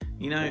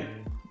You know,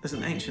 there's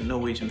an ancient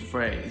Norwegian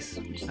phrase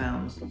which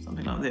sounds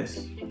something like this.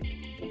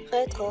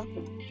 Rød tråd.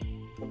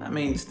 That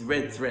means the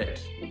red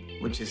thread,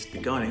 which is the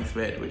guiding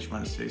thread which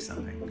runs through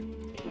something.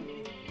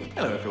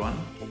 Hello everyone,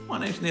 my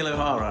name's Neil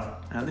O'Hara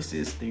and this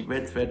is the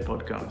Red Thread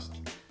Podcast.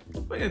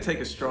 We're going to take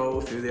a stroll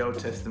through the Old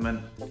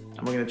Testament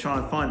and we're going to try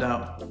and find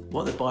out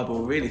what the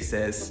Bible really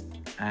says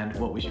and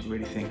what we should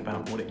really think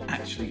about what it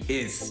actually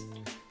is.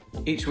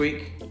 Each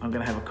week I'm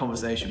going to have a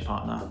conversation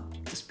partner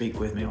to speak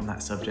with me on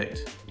that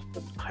subject.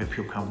 I hope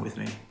you'll come with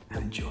me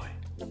and enjoy.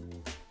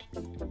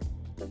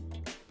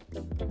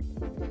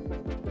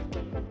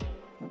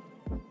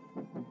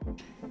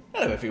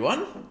 Hello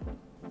everyone,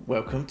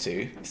 welcome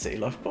to the City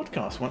Life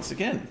Podcast once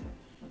again.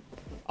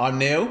 I'm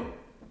Neil,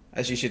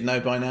 as you should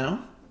know by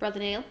now. Brother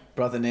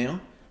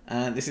Neil.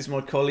 And this is my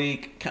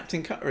colleague,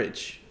 Captain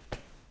Cutteridge.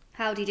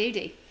 Howdy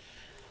doody.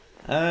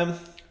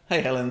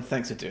 Hey Helen,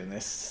 thanks for doing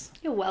this.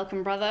 You're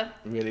welcome, brother.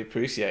 Really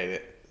appreciate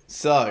it.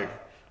 So,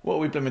 what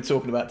we've been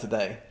talking about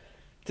today.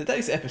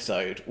 Today's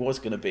episode was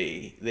going to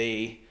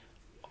be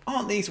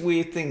aren't these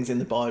weird things in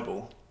the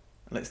Bible?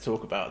 Let's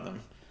talk about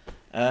them.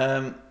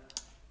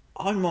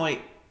 I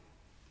might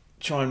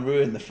try and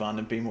ruin the fun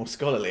and be more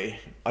scholarly.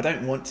 I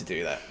don't want to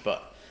do that,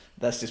 but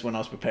that's just when I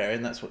was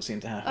preparing. That's what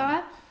seemed to happen. All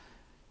right.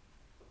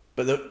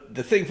 But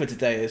the thing for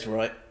today is,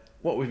 right,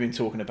 what we've been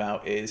talking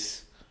about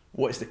is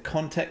what is the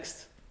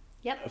context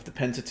of the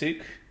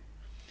Pentateuch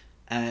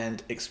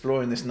and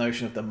exploring this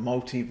notion of the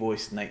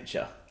multi-voiced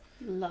nature.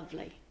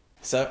 Lovely.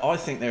 So I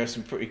think there are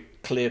some pretty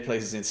clear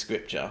places in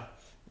Scripture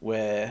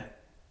where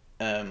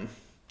I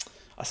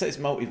say it's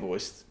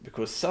multi-voiced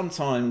because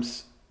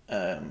sometimes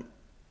the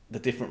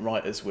different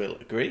writers will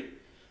agree.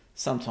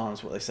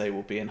 Sometimes what they say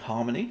will be in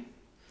harmony.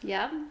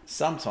 Yeah.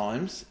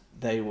 Sometimes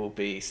they will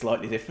be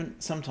slightly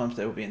different. Sometimes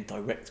they will be in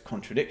direct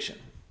contradiction.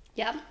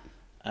 Yeah.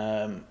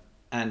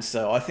 And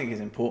so I think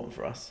it's important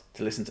for us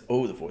to listen to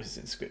all the voices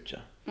in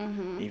Scripture,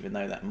 even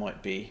though that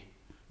might be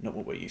not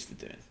what we're used to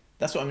doing.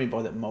 That's what I mean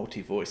by the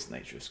multi-voiced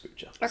nature of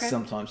Scripture. Okay.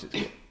 Sometimes it's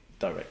got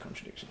direct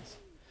contradictions.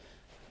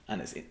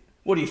 And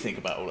what do you think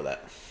about all of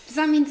that? Does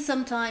that mean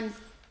sometimes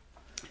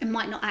it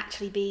might not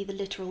actually be the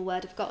literal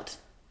word of God?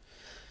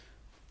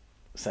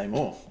 Say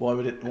more. Why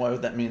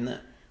would that mean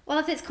that? Well,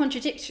 if it's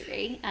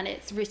contradictory and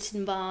it's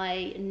written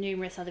by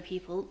numerous other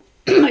people,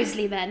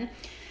 mostly men,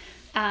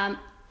 and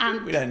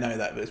we don't know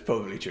that, but it's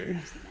probably true.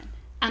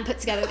 And put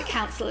together the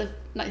Council of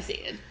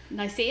Nicaea.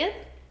 Nicaea?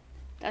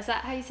 Is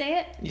that how you say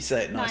it? You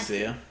say it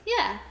Nicaea.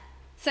 Yeah.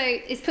 So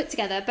it's put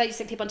together.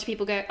 Basically, a bunch of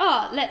people go,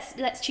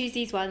 let's choose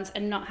these ones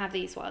and not have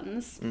these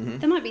ones. Mm-hmm.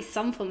 There might be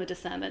some form of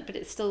discernment, but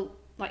it's still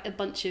like a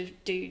bunch of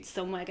dudes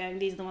somewhere going,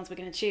 these are the ones we're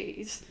going to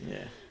choose.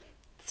 Yeah.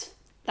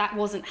 That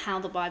wasn't how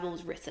the Bible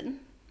was written.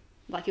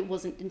 Like, it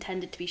wasn't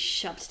intended to be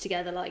shoved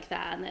together like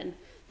that and then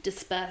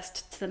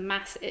dispersed to the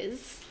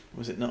masses.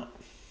 Was it not?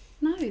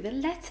 No, they're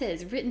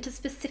letters written to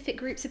specific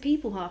groups of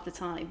people half the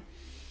time.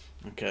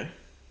 Okay.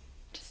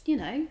 Just,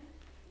 letter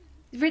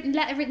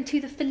written to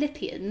the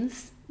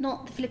Philippians,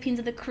 not the Philippians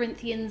and the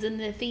Corinthians and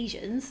the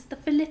Ephesians, the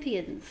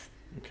Philippians.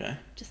 Okay.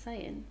 Just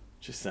saying.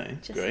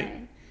 Great.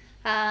 Saying.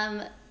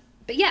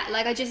 But yeah,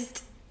 like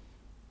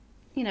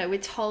we're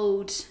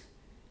told,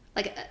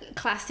 like a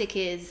classic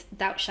is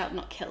thou shalt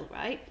not kill,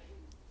 right?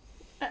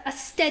 A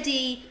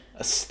sturdy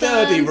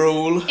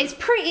rule. It's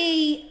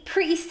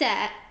pretty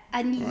set,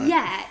 and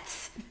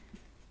yet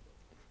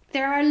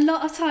there are a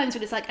lot of times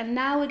when it's like, and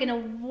now we're going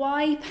to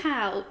wipe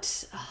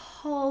out a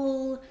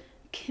whole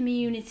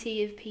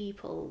community of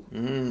people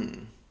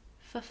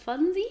for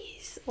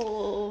funsies,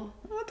 or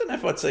I don't know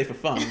if I'd say for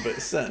fun,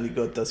 but certainly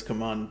God does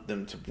command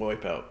them to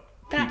wipe out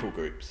people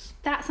groups.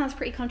 That sounds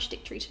pretty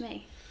contradictory to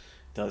me.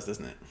 It does,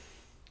 doesn't it?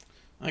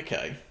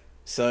 Okay,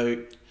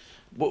 so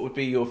what would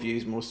be your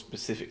views more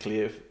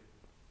specifically of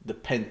the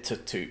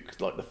Pentateuch,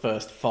 like the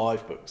first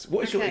 5 books?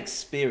 What is your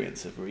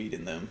experience of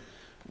reading them?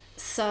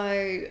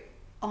 So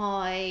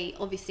I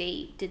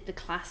obviously did the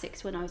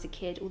classics when I was a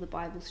kid, all the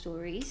Bible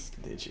stories.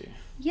 Did you?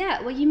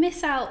 Yeah, well, you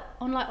miss out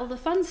on like all the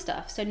fun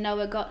stuff. So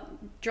Noah got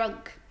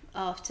drunk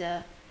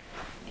after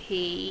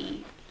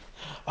he...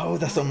 Oh,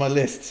 that's on my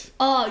list.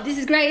 Oh, this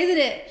is great, isn't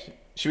it?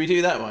 Should we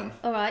do that one?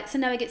 All right, so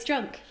Noah gets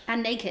drunk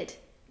and naked.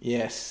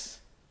 Yes.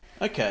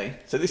 Okay,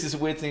 so this is a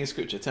weird thing in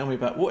Scripture. Tell me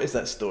about, what is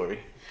that story?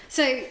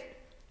 So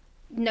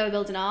Noah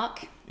builds an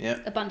ark. Yeah.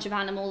 A bunch of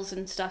animals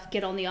and stuff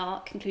get on the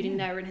ark, including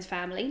Noah and his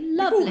family.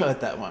 Lovely. We've all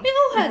heard that one. We've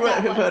all heard that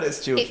one. We've heard it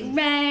as children. It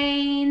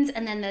rains,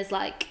 and then there's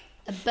like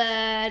a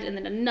bird, and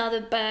then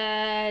another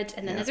bird,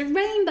 and then there's a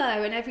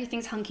rainbow, and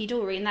everything's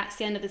hunky-dory, and that's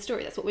the end of the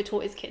story. That's what we're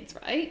taught as kids,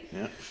 right?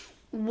 Yeah.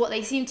 What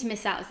they seem to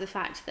miss out is the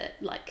fact that,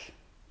 like,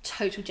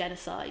 total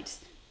genocide,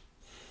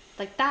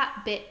 like,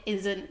 that bit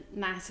isn't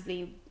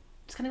massively...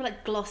 It's kind of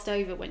like glossed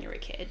over when you're a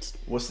kid.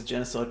 What's the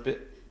genocide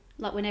bit?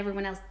 Like when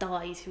everyone else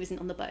dies who isn't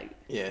on the boat.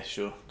 Yeah,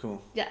 sure,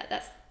 cool. Yeah,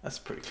 that's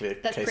pretty clear.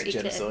 That's case pretty of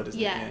genocide, clear. isn't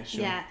Yeah, it? Yeah,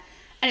 sure. Yeah.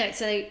 Anyway,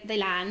 so they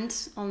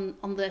land on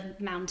the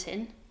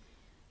mountain,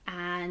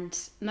 and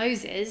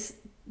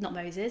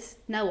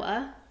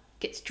Noah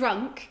gets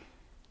drunk,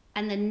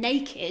 and then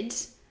naked,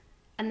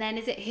 And then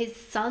is it his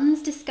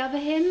sons discover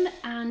him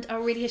and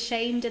are really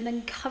ashamed and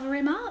then cover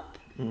him up?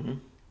 Mm-hmm.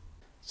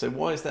 So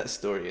why is that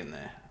story in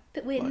there?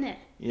 Bit weird, isn't it?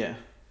 Yeah.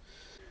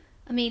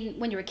 I mean,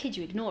 when you're a kid,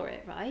 you ignore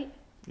it, right?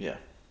 Yeah.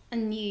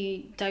 And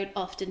you don't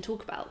often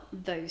talk about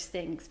those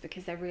things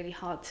because they're really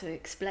hard to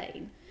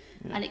explain.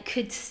 Yeah. And it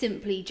could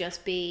simply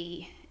just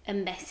be a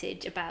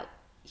message about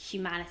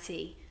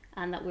humanity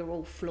and that we're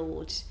all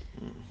flawed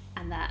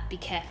and that be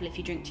careful if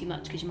you drink too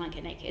much because you might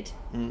get naked.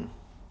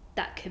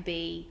 That could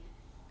be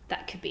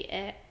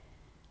it.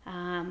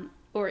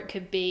 Or it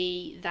could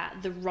be that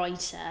the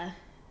writer,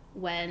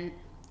 when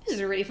this is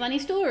a really funny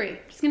story,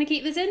 just going to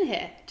keep this in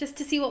here just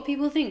to see what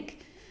people think.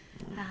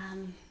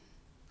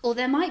 Or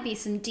there might be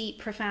some deep,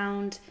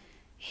 profound,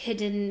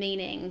 hidden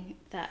meaning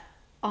that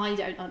I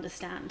don't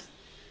understand.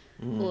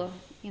 Or,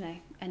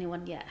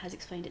 anyone yet has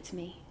explained it to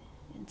me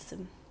in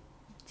some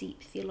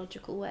deep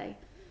theological way.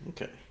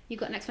 Okay. You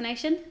got an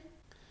explanation?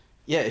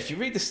 Yeah, if you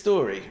read the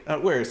story,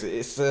 where is it?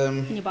 It's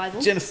In your Bible?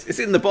 It's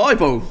in the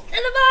Bible. In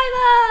the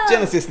Bible!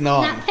 Genesis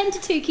 9. That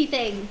Pentateuch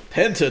thing.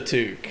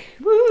 Pentateuch.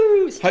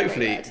 Woo! Such a great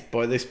Hopefully, word.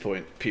 by this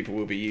point, people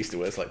will be used to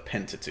words like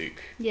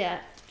Pentateuch. Yeah.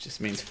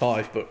 Just means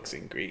 5 books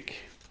in Greek.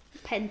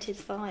 Pent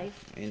is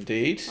 5.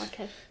 Indeed. Like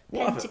a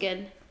What other-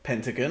 pentagon.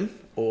 Pentagon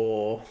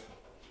or...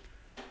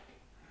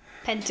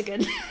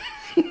 Pentagon.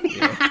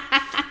 Yeah.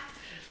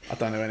 I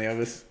don't know any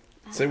others.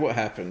 So what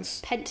happens?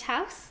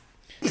 Penthouse?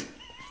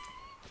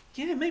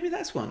 Yeah, maybe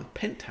that's one.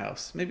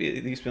 Penthouse. Maybe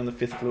it used to be on the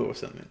 5th floor or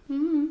something.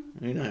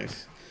 Who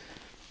knows?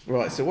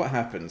 Right, so what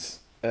happens?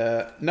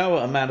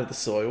 Noah, a man of the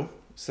soil.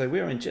 So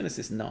we're in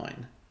Genesis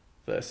 9,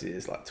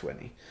 verses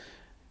 20.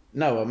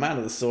 Noah, a man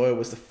of the soil,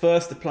 was the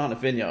first to plant a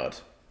vineyard.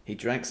 He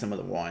drank some of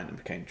the wine and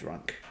became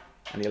drunk,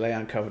 and he lay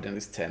uncovered in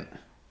his tent.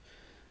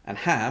 And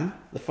Ham,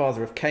 the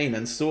father of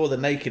Canaan, saw the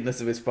nakedness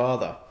of his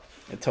father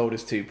and told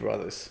his 2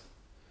 brothers.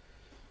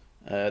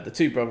 The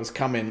 2 brothers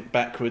come in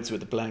backwards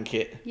with a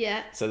blanket,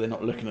 Yeah. so they're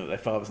not looking at their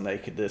father's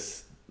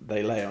nakedness.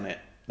 They lay on it.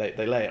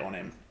 They lay it on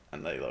him,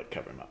 and they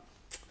cover him up.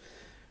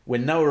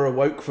 When Noah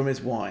awoke from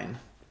his wine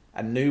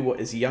and knew what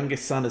his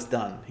youngest son has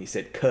done, he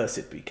said,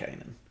 "Cursed be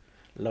Canaan,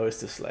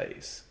 lowest of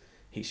slaves,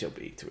 he shall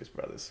be to his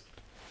brothers."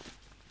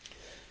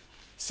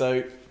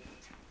 So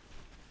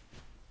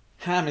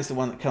Ham is the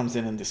one that comes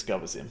in and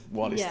discovers him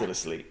while he's Yeah. still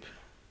asleep.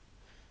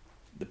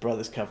 The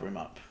brothers cover him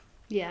up.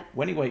 Yeah.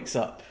 When he wakes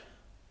up,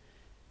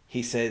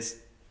 he says,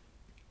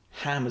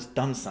 Ham has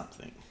done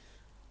something.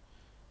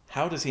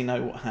 How does he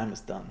know what Ham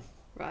has done?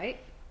 Right.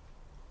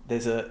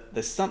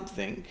 There's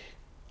something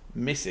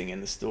missing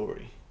in the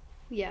story.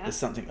 Yeah. There's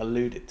something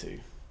alluded to,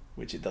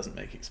 which it doesn't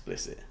make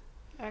explicit.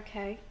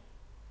 Okay.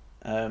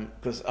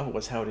 Because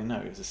otherwise, how would he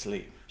know he was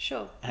asleep?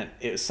 Sure. And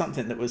it was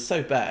something that was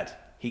so bad,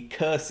 he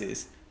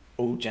curses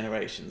all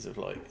generations of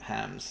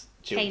Ham's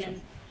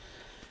children.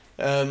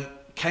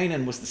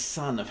 Canaan was the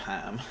son of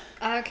Ham.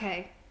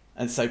 Okay.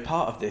 And so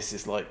part of this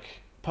is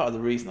part of the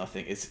reason I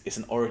think it's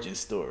an origin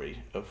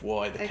story of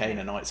why the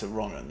Canaanites are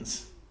wrong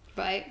uns.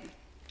 Right.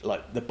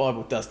 The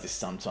Bible does this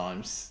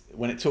sometimes.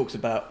 When it talks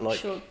about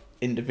Sure.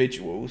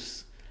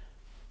 individuals,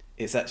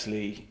 it's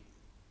actually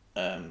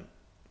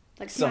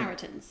Like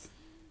Samaritans.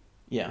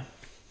 Yeah.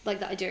 Like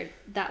that idea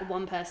that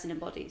one person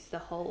embodies the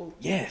whole.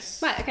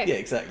 Yes. Right, okay. Yeah,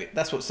 exactly.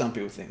 That's what some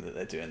people think that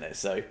they're doing there.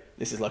 So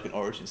this is like an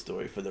origin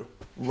story for the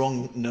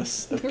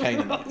wrongness of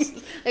Canaanites.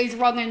 Those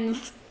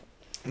wrong-uns.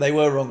 They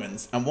were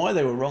wrong-uns. And why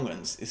they were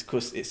wrong-uns is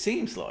because it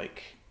seems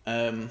like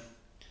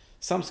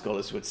some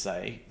scholars would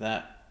say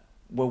that,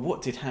 well,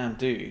 what did Ham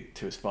do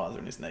to his father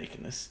in his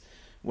nakedness?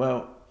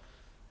 Well,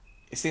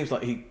 it seems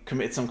like he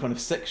committed some kind of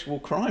sexual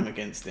crime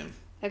against him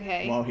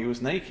Okay. while he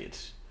was naked.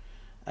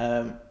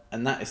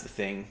 And that is the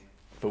thing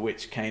for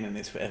which Canaan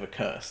is forever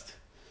cursed.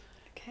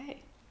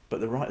 Okay. But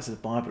the writers of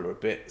the Bible are a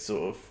bit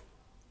sort of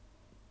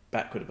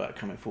backward about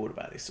coming forward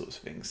about these sorts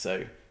of things.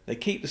 So they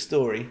keep the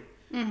story,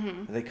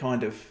 but they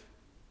kind of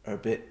are a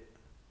bit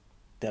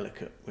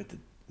delicate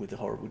with the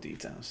horrible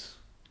details.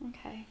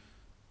 Okay.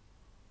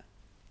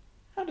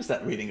 How does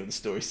that reading of the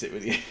story sit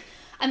with you?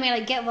 I mean,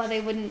 I get why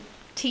they wouldn't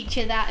teach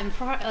you that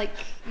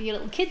in your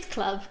little kids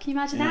club. Can you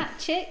imagine Yeah. that,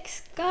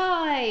 chicks,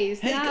 guys?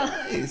 Hey, now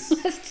guys.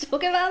 let's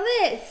talk about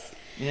this.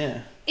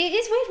 Yeah. It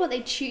is weird what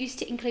they choose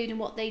to include and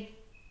what they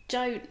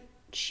don't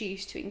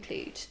choose to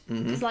include.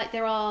 Because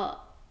there are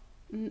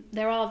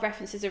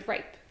references of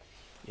rape.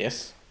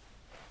 Yes.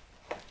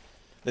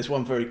 There's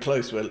one very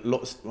close where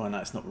Lot's... Well, no,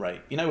 it's not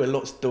rape. You know where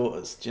Lot's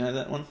daughters... Do you know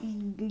that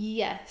one?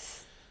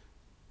 Yes.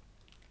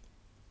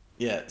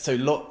 Yeah, so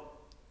Lot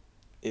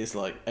is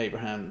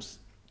Abraham's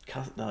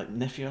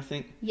nephew, I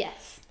think.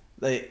 Yes.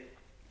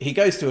 He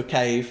goes to a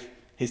cave.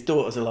 His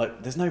daughters are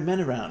like, "There's no men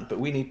around, but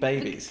we need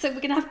babies." So we're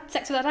going to have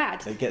sex with our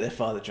dad? They get their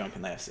father drunk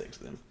and they have sex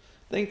with him.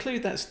 They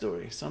include that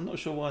story, so I'm not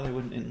sure why they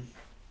wouldn't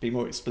be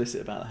more explicit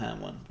about the Ham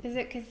one. Is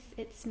it because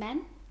it's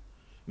men?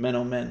 Men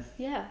on men.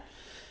 Yeah.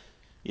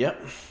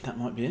 Yep, that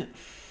might be it.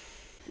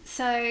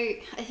 So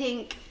I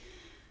think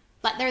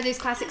there are those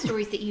classic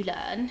stories that you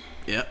learn,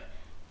 Yep.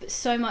 but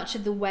so much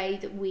of the way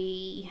that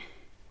we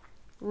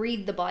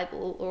read the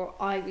Bible, or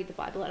I read the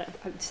Bible, and I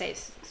would say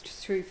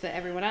it's true for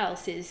everyone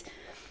else, is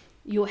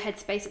your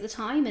headspace at the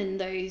time and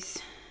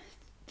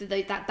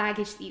that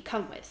baggage that you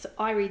come with. So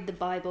I read the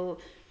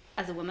Bible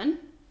as a woman,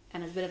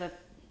 and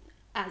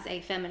as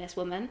a feminist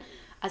woman,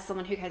 as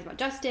someone who cares about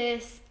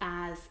justice,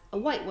 as a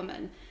white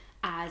woman,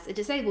 as a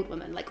disabled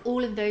woman. Like,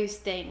 all of those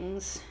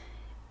things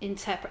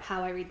interpret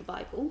how I read the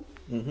Bible.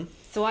 Mm-hmm.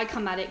 So I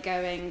come at it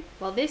going,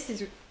 well, this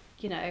is,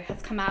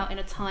 has come out in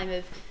a time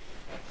of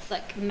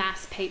like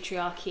mass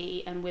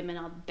patriarchy, and women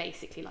are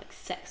basically like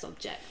sex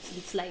objects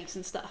and slaves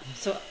and stuff.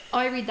 So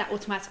I read that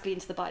automatically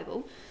into the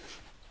Bible.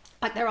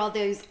 Like, there are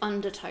those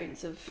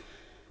undertones of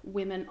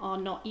women are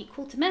not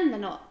equal to men. They're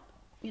not,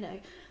 they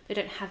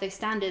don't have those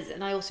standards.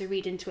 And I also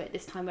read into it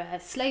this time where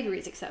slavery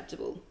is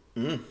acceptable,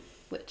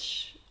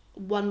 which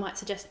one might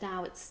suggest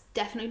now it's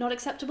definitely not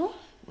acceptable.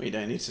 Well, you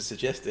don't need to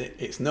suggest it.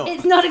 It's not.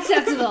 It's not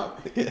acceptable.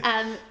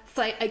 Yeah.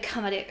 So I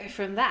come at it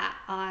from that.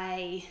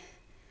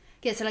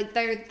 So like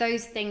there are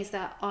those things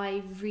that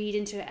I read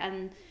into it,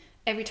 and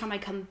every time I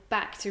come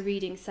back to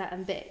reading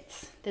certain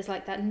bits, there's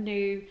like that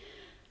new,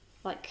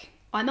 like,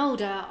 I'm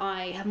older,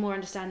 I have more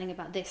understanding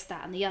about this,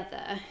 that and the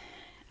other,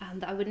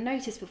 and that I wouldn't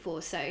notice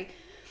before. So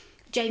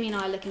Jamie and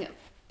I are looking at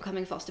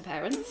becoming foster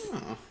parents,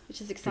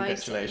 which is exciting.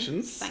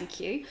 Congratulations. Thank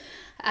you.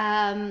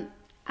 And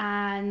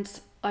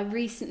I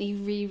recently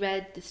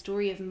reread the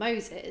story of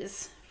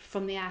Moses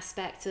from the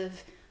aspect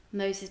of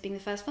Moses being the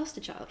first foster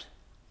child.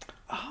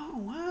 Oh,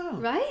 wow.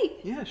 Right?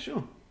 Yeah,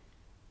 sure.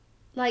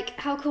 Like,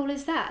 how cool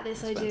is that?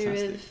 This That's idea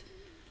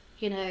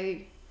fantastic.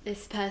 of,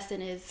 this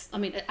person is,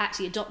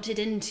 actually adopted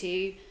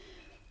into,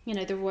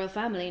 the royal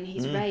family, and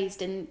he's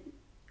raised, and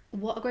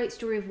what a great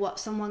story of what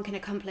someone can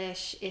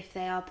accomplish if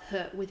they are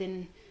put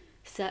within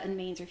certain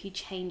means, or if you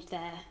change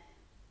their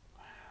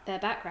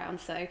background.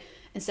 So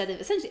instead of,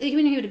 essentially,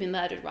 he would have been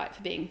murdered, right,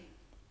 for being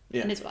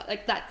an Israelite.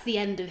 Like, that's the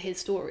end of his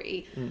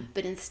story.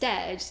 But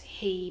instead,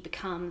 he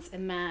becomes a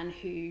man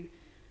who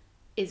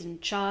is in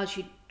charge,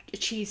 who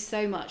achieves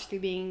so much through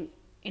being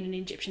in an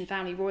Egyptian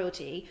family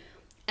royalty,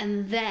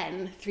 and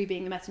then through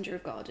being the messenger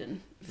of God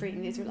and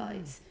freeing the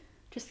Israelites,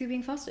 just through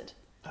being fostered.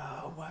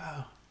 Oh,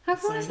 wow. How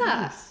cool is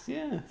that? Nice.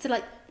 Yeah. So,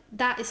 like,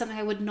 that is something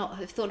I would not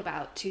have thought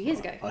about 2 years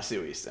ago. I see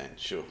what you're saying,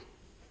 sure.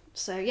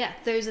 So, yeah,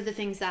 those are the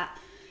things that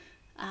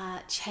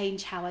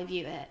change how I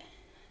view it.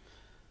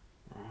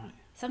 Right.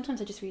 Sometimes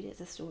I just read it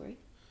as a story.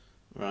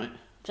 Right.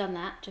 I've done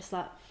that, just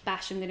like,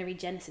 bash, I'm going to read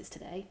Genesis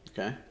today.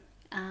 Okay.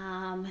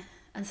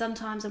 And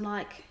sometimes I'm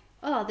like,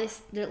 oh,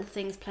 this little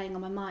thing's playing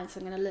on my mind, so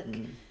I'm going to look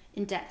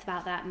in depth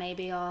about that.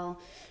 Maybe I'll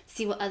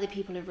see what other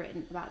people have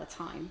written about the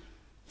time.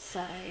 So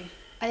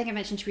I think I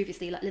mentioned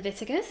previously, like,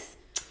 Leviticus.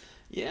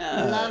 Yeah.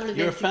 I love Leviticus.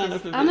 You're a fan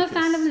of Leviticus. I'm a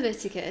fan of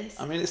Leviticus.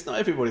 I mean, it's not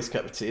everybody's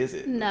cup of tea, is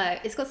it? No,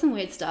 it's got some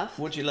weird stuff.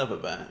 What do you love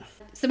about it?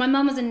 So my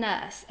mum was a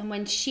nurse, and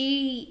when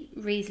she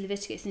reads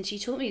Leviticus, and she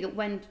taught me that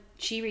when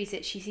she reads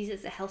it, she sees it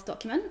as a health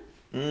document.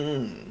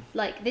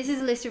 Like, this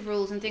is a list of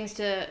rules and things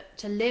to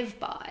live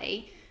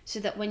by, so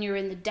that when you're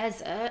in the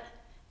desert,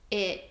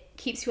 it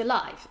keeps you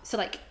alive. So,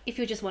 like, if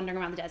you're just wandering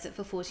around the desert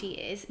for 40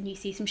 years and you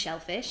see some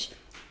shellfish,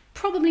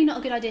 probably not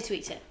a good idea to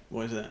eat it.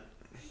 What is that?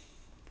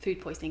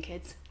 Food poisoning,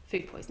 kids.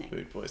 Food poisoning.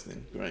 Food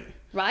poisoning. Great.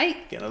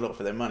 Right? Getting a lot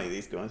for their money,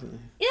 these guys, aren't they?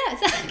 Yeah,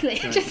 exactly.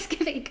 Just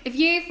if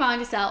you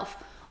find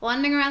yourself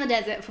wandering around the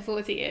desert for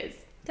 40 years,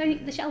 don't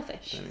eat the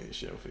shellfish. Don't eat the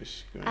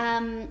shellfish. Great.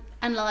 And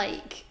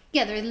like,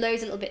 yeah, there are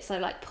loads of little bits, so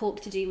like pork,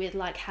 to do with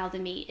like how the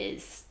meat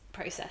is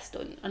processed,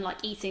 and like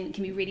eating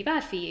can be really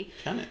bad for you.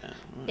 Can it now?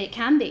 Right. It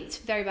can be. It's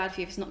very bad for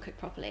you if it's not cooked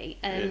properly.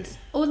 And Really?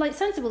 or like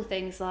sensible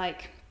things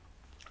like,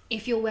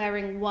 if you're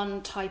wearing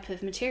one type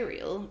of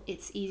material,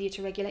 it's easier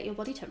to regulate your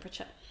body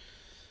temperature.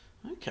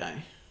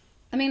 Okay.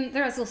 I mean,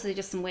 there is also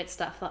just some weird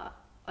stuff that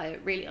I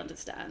don't really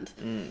understand.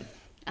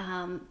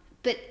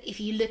 But if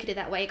you look at it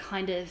that way, it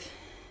kind of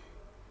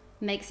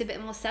makes a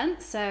bit more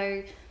sense.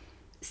 So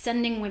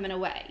sending women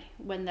away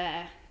when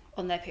they're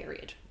on their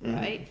period,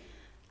 right,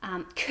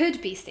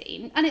 could be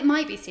seen, and it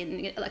might be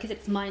seen, like I said,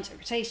 it's my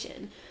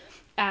interpretation,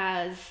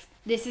 as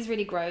this is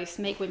really gross,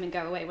 make women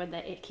go away when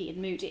they're icky and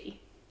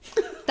moody.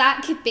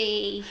 That could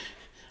be...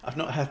 I've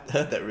not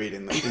heard that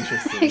reading. That's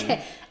interesting.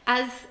 Okay.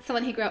 As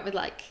someone who grew up with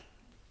like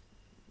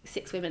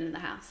 6 women in the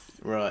house.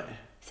 Right.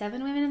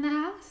 7 women in the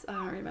house? I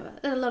don't remember.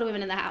 There's a lot of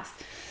women in the house.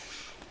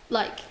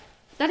 Like,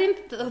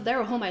 there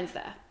are hormones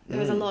there. There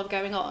was a lot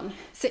going on.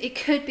 So it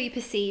could be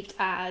perceived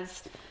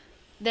as,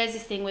 there's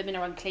this thing, women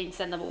are unclean,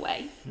 send them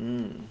away.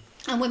 And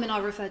women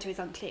are referred to as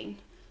unclean.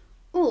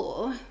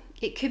 Or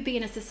it could be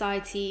in a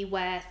society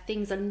where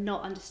things are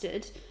not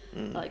understood,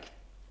 like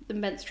the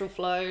menstrual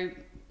flow,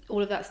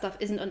 all of that stuff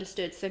isn't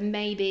understood. So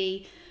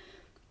maybe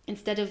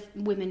instead of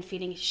women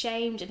feeling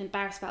ashamed and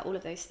embarrassed about all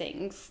of those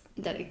things,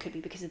 that it could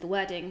be because of the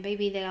wording,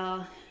 maybe they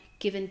are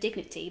given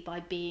dignity by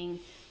being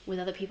with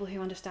other people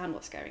who understand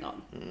what's going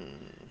on.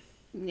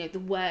 You know, the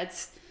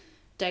words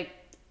don't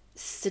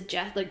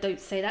suggest, like, don't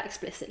say that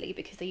explicitly,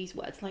 because they use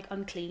words like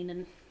unclean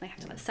and they have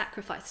to like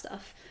sacrifice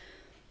stuff.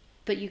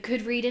 But you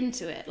could read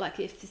into it, like,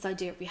 if this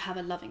idea of we have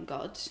a loving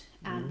God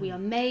and we are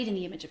made in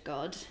the image of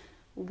God,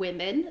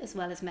 women as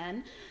well as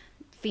men,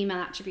 female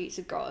attributes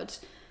of God,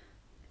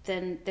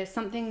 then there's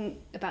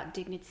something about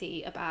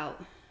dignity,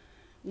 about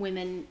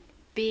women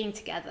being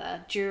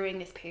together during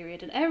this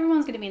period, and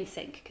everyone's going to be in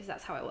sync because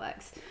that's how it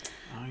works.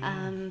 Oh,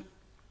 yeah.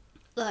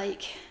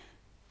 Like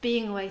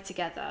being away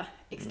together,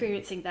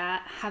 experiencing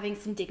that, having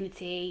some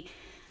dignity,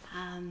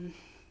 and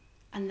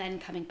then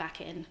coming back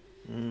in.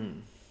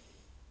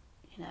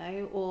 You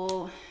know,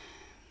 or...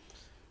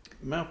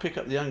 May I pick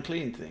up the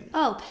unclean thing?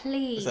 Oh,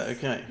 please. Is that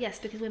okay? Yes,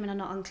 because women are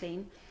not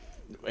unclean.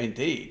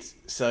 Indeed.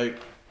 So,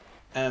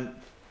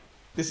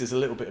 this is a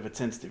little bit of a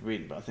tentative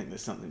reading, but I think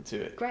there's something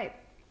to it. Great.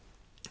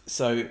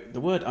 So,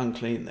 the word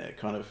unclean there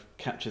kind of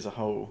captures a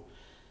whole...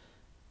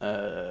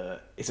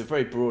 it's a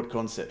very broad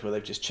concept where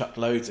they've just chucked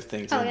loads of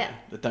things in there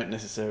that don't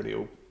necessarily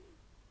all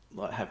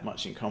like have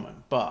much in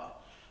common.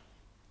 But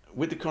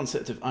with the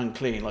concept of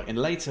unclean, like in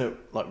later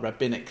like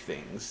rabbinic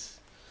things,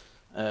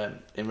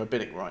 in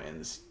rabbinic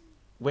writings,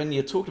 when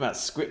you're talking about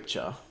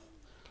scripture,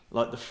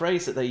 like the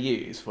phrase that they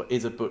use for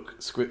is a book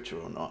scripture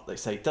or not, they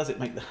say, does it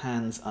make the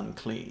hands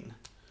unclean?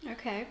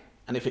 Okay.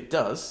 And if it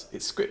does,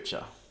 it's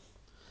scripture.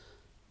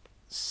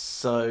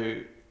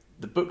 So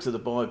the books of the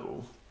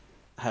Bible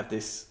have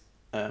this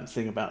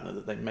thing about them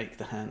that they make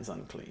the hands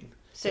unclean.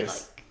 So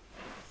like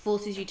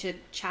forces you to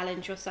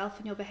challenge yourself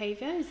in your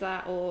behaviour, is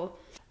that, or?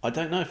 I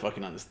don't know if I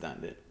can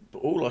understand it, but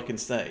all I can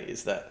say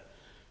is that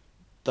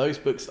those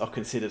books are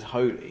considered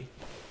holy.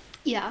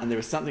 Yeah. And there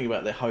is something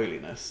about their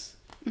holiness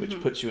which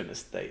puts you in a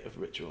state of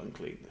ritual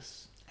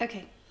uncleanness.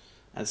 Okay.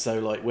 And so,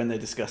 like, when they're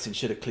discussing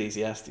should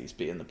Ecclesiastes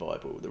be in the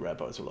Bible, the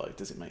rabbis were like,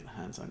 does it make the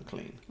hands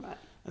unclean? Right.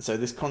 And so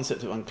this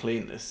concept of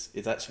uncleanness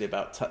is actually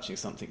about touching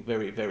something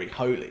very, very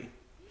holy.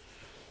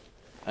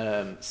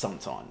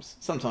 Sometimes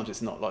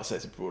it's not, like I say,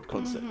 it's a broad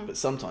concept, but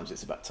sometimes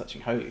it's about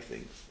touching holy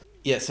things.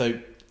 Yeah, so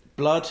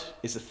blood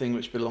is a thing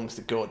which belongs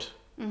to God.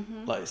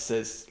 Like it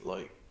says,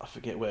 like, I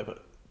forget where,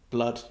 but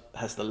blood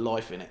has the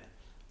life in it.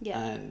 Yeah.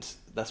 And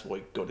that's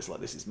why God is like,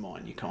 this is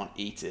mine, you can't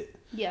eat it.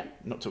 Yeah.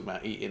 I'm not talking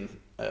about eating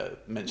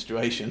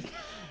menstruation.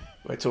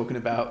 We're talking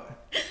about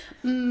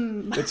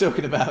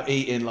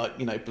eating, like,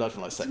 you know, blood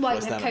from like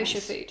sacrificed animals. Kosher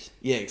food.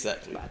 Yeah,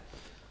 exactly. Right.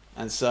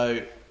 And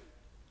so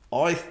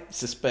I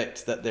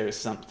suspect that there is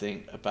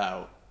something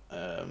about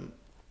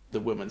the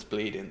woman's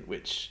bleeding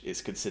which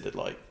is considered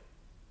like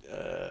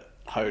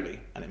holy,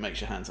 and it makes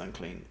your hands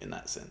unclean in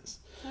that sense.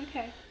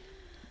 Okay.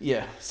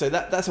 Yeah, so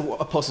that's a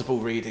possible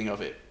reading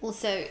of it.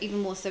 Also, even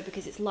more so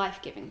because it's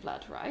life-giving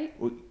blood, right?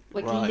 Well,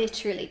 Like right.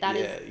 literally, that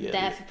is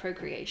there for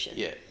procreation.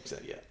 Yeah,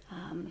 exactly.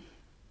 Yeah.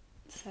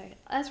 So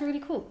that's really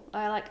cool.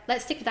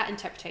 Let's stick with that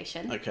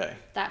interpretation. Okay.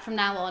 That from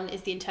now on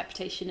is the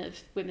interpretation of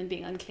women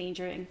being unclean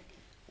during.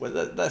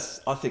 Well,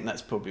 I think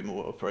that's probably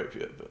more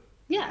appropriate, but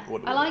Yeah,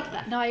 what do I I like know?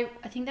 that. No,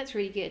 I think that's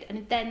really good.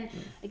 And then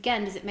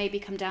again, does it maybe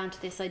come down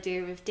to this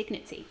idea of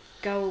dignity?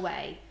 Go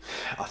away.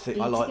 I think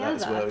be I like that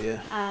as together. well.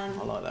 Yeah,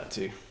 I like that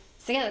too.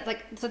 So yeah,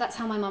 so that's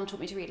how my mum taught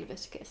me to read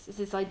Leviticus. It's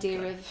this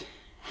idea of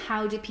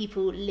how do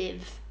people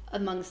live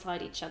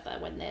alongside each other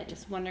when they're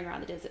just wandering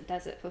around the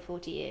desert for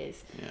 40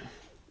 years.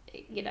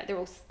 Yeah. You know, they're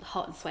all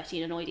hot and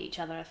sweaty and annoyed at each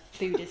other.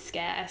 Food is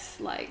scarce,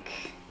 like,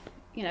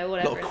 you know,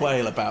 whatever. A lot of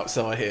quail about,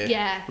 so I hear.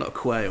 Yeah. A lot of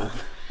quail.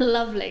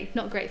 Lovely.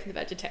 Not great for the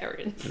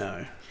vegetarians.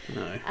 No.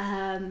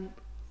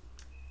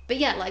 But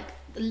yeah, like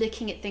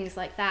looking at things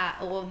like that,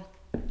 or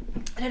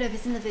I don't know if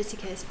it's in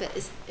Leviticus, but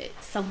it's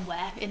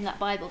somewhere in that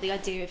Bible, the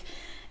idea of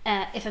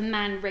if a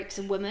man rapes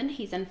a woman,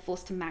 he's then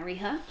forced to marry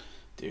her.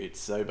 Dude,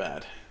 so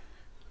bad.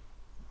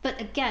 But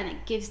again,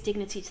 it gives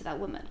dignity to that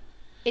woman.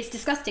 It's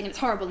disgusting and it's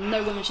horrible.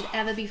 No woman should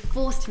ever be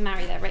forced to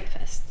marry their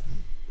rapist.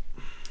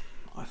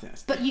 I think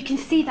that's. But you can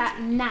see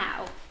that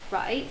now,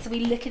 right? So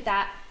we look at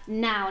that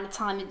now in a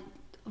time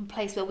and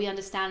place where we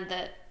understand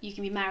that you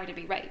can be married and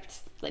be raped.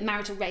 Like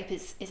marital rape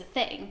is a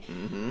thing.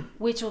 Mm-hmm.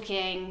 We're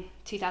talking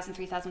 2,000,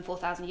 3,000,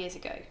 4,000 years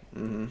ago,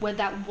 where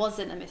that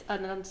wasn't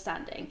an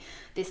understanding.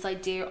 This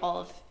idea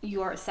of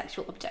you are a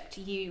sexual object,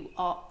 you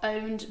are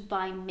owned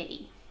by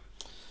me.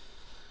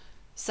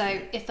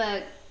 So if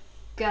a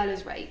girl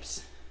is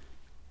raped,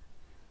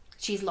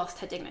 she's lost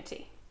her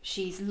dignity.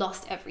 She's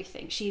lost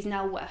everything. She's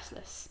now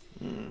worthless.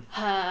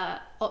 Her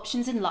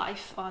options in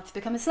life are to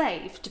become a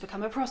slave, to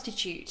become a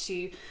prostitute,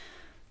 to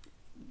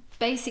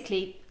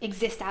basically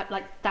exist out,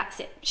 like, that's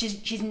it.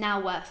 She's now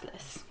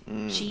worthless.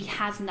 She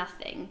has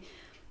nothing,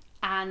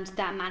 and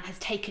that man has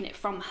taken it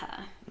from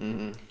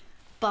her.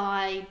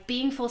 By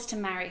being forced to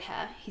marry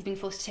her, he's being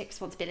forced to take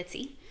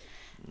responsibility,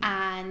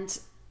 and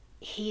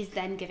he's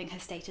then giving her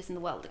status in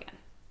the world again.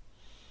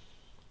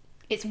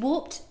 It's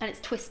warped and it's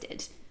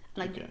twisted,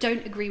 and I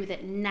don't agree with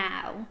it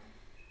now.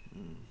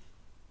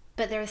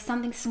 But there is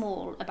something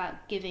small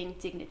about giving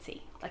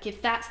dignity. Like,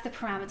 if that's the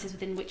parameters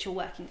within which you're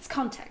working, it's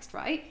context,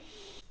 right?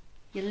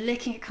 You're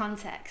looking at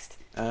context.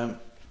 And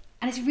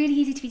it's really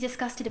easy to be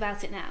disgusted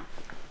about it now.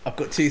 I've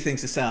got two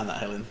things to say on that,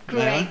 Helen.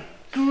 May I?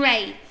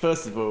 Great.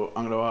 First of all,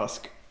 I'm going to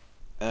ask,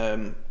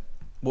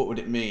 what would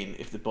it mean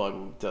if the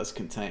Bible does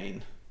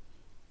contain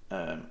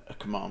a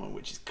commandment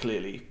which is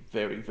clearly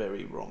very,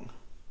 very wrong?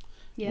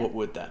 Yeah. What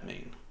would that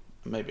mean?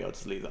 maybe I'll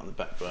just leave that on the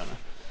back burner.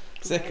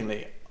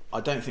 Secondly,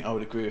 I don't think I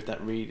would agree with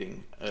that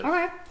reading.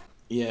 Okay.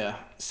 Yeah,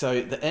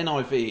 so the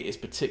NIV is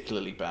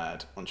particularly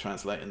bad on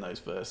translating those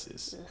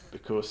verses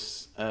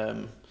because,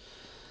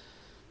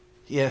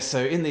 so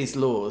in these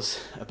laws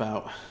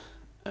about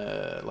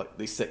like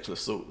these sexual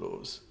assault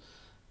laws,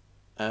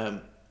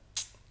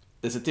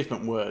 there's a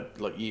different word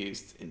like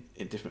used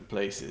in different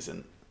places,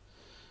 and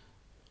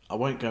I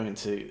won't go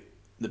into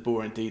the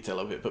boring detail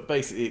of it, but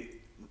basically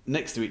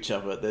next to each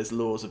other there's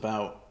laws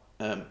about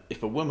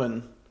if a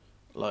woman,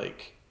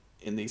 like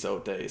in these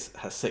old days,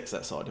 has sex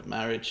outside of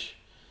marriage,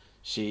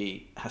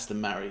 she has to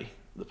marry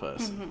the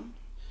person. Mm-hmm.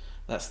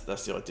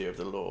 That's the idea of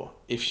the law.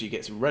 If she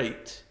gets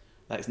raped,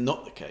 that is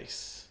not the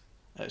case.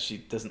 She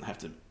doesn't have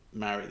to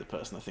marry the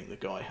person. I think the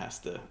guy has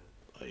to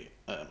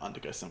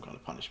undergo some kind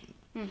of punishment.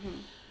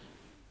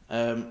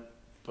 Mm-hmm.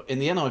 But in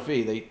the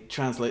NIV, they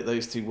translate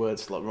those two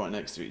words like right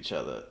next to each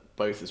other,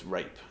 both as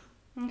rape.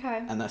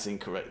 Okay. And that's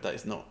incorrect.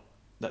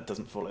 That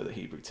doesn't follow the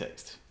Hebrew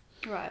text.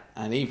 Right.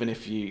 And even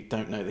if you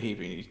don't know the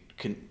Hebrew, you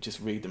can just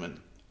read them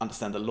and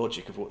understand the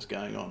logic of what's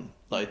going on.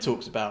 Like it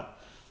talks about,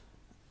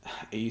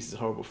 it uses a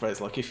horrible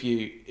phrase, like if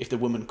the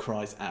woman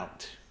cries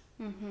out,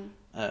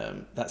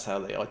 that's how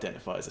they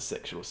identify as a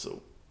sexual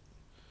assault.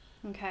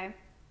 Okay.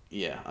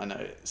 Yeah, I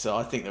know. So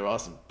I think there are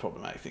some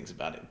problematic things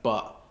about it,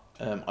 but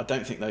I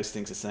don't think those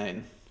things are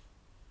saying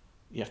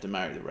you have to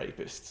marry the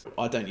rapist.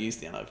 I don't use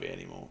the NIV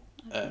anymore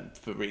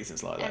for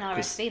reasons like that.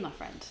 NRSV, my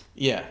friend.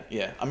 Yeah.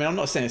 I mean, I'm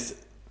not saying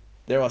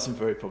there are some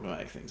very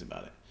problematic things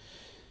about it.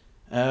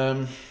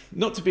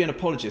 Not to be an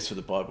apologist for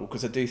the Bible,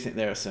 because I do think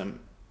there are some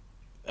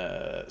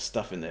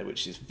stuff in there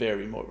which is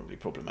very morally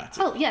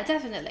problematic. Oh, yeah,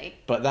 definitely.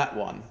 But that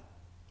one,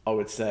 I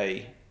would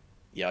say,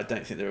 yeah, I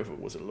don't think there ever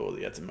was a law that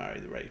you had to marry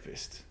the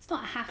rapist. It's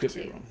not a have Could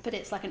to, be wrong. but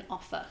it's like an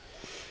offer.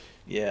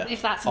 Yeah.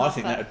 If that's an I offer.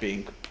 think that would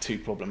be too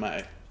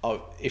problematic.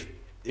 If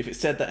it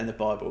said that in the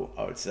Bible,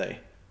 I would say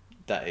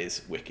that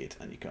is wicked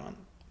and you can't.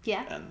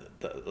 Yeah. And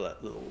that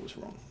the law was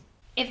wrong.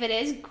 If it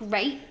is,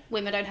 great.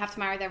 Women don't have to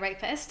marry their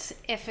rapists.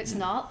 If it's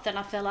not, then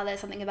I feel like there's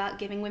something about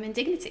giving women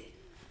dignity.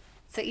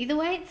 So either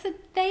way, it's a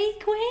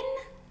vague win.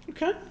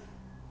 Okay.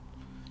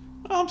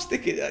 I'm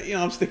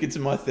sticking to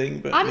my thing,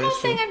 but I'm not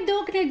saying I'm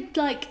not going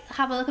to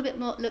have a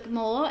look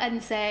more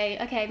and say,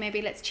 okay,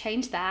 maybe let's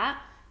change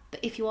that. But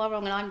if you are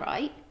wrong and I'm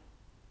right,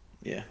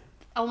 yeah,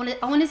 I want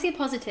to see a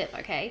positive.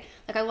 Okay,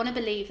 I want to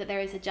believe that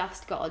there is a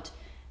just God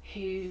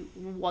who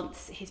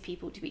wants his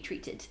people to be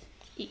treated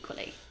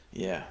equally.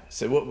 Yeah.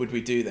 So what would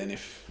we do then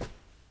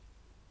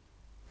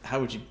how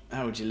would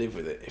you live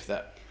with it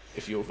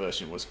if your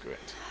version was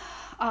correct?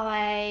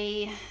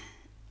 I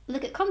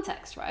look at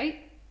context,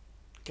 right?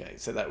 Okay,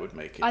 so that would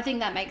make it. I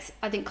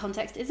think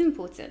context is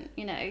important.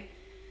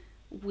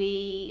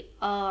 We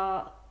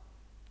are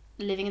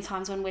living in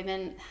times when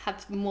women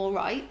have more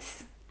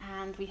rights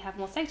and we have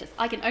more status.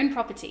 I can own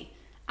property,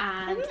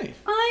 and really?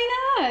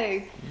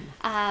 I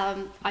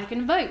know. I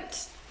can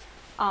vote.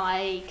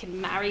 I can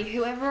marry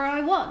whoever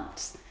I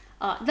want.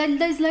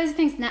 There's loads of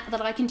things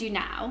that I can do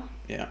now.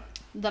 Yeah.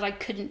 That I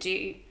couldn't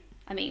do.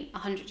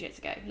 100 years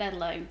ago, let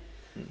alone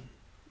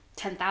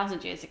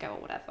 10,000 years ago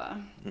or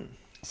whatever.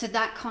 So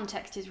that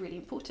context is really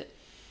important.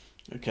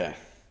 Okay.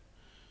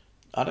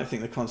 I don't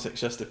think the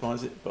context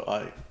justifies it, but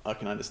I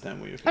can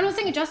understand where you're coming from. I'm not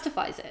saying it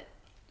justifies it.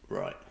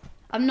 Right.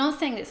 I'm not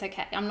saying it's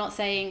okay. I'm not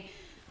saying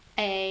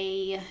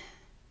a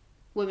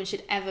woman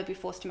should ever be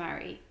forced to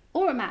marry,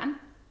 or a man.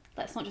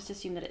 Let's not just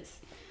assume that it's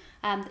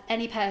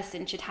any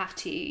person should have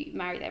to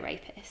marry their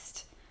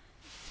rapist.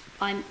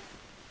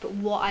 But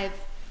what I've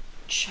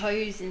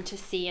chosen to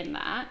see in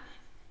that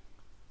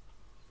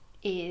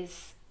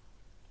is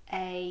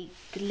a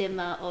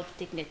glimmer of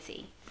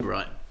dignity.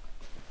 Right.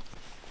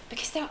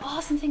 Because there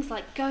are some things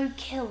like go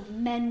kill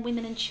men,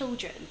 women and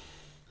children.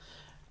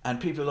 And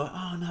people are like,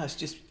 oh no, it's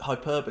just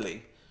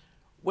hyperbole.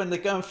 When they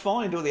go and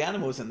find all the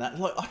animals and that,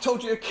 like, I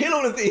told you to kill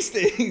all of these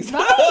things.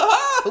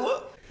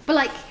 Right.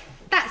 But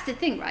that's the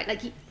thing,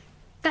 right?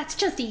 That's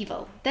just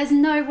evil. There's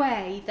no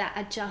way that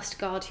a just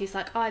God who's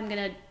like, I'm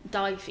going to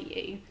die for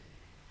you,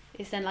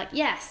 is then like,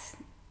 yes,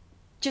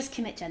 just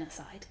commit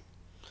genocide.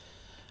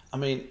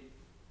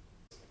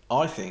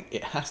 I think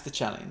it has to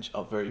challenge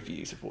our very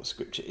views of what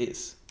Scripture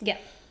is. Yeah.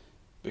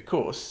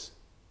 Because,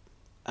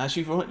 as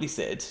you've rightly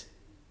said,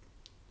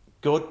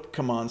 God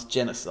commands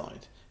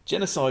genocide.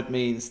 Genocide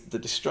means the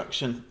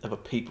destruction of a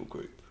people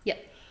group. Yeah.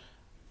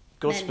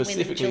 God Men,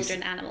 specifically, women,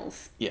 children,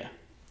 animals. Yeah.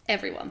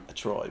 Everyone. A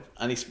tribe.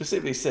 And he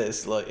specifically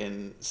says, like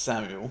in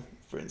Samuel,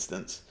 for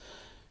instance,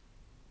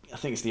 I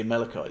think it's the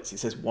Amalekites. He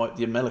says, wipe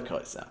the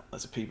Amalekites out.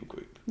 That's a people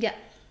group. Yeah.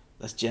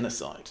 That's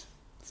genocide.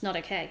 It's not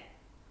okay.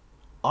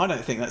 I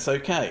don't think that's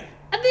okay.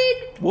 I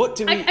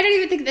don't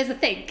even think there's a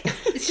thing.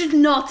 It's just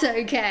not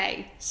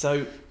okay.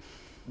 So,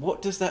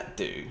 what does that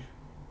do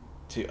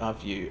to our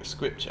view of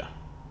Scripture?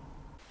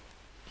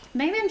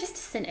 Maybe I'm just a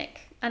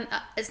cynic. And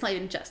it's not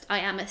even just, I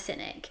am a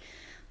cynic.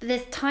 But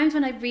there's times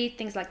when I read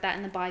things like that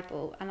in the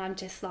Bible and I'm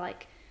just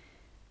like,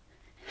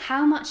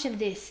 how much of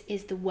this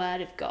is the word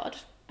of God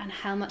and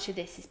how much of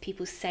this is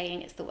people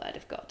saying it's the word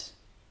of God?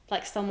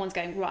 Like someone's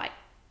going, right,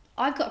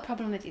 I've got a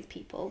problem with these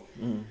people.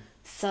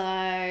 So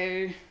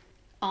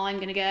I'm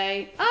going to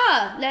go,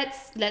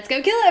 let's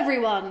go kill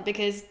everyone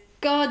because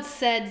God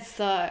said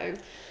so.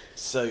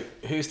 So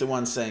who's the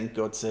one saying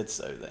God said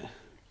so there?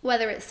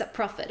 Whether it's a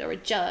prophet or a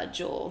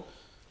judge or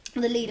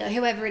the leader,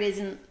 whoever it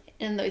is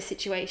in those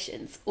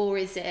situations. Or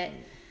is it,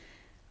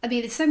 I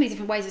mean, there's so many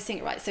different ways of seeing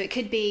it, right? So it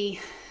could be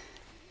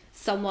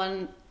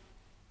someone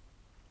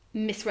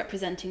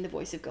misrepresenting the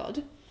voice of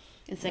God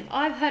and saying,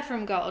 I've heard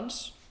from God.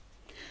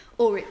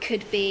 Or it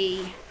could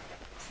be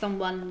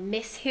someone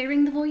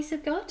mishearing the voice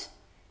of God.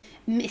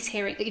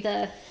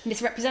 Either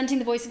misrepresenting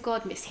the voice of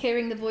God,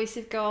 mishearing the voice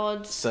of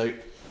God. So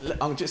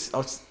I'll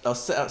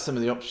set out some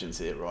of the options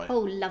here, right? Oh,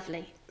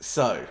 lovely.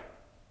 So,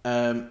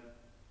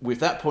 with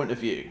that point of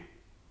view,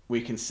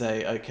 we can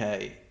say,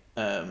 okay,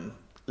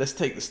 let's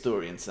take the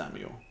story in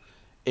Samuel.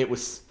 It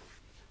was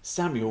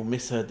Samuel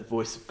misheard the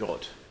voice of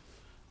God,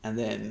 and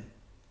then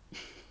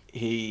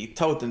he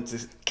told them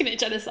to commit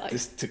genocide.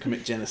 To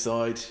commit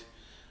genocide,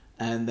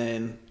 and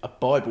then a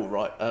Bible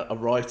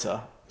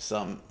writer,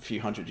 some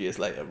few hundred years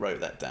later, wrote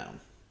that down.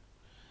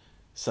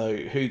 So,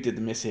 who did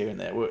the mishearing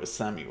there? Well, it was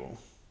Samuel.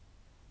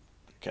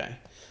 Okay,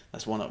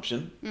 that's one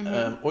option.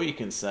 Or you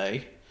can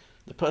say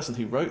the person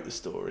who wrote the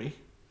story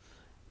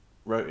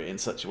wrote it in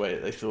such a way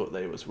that they thought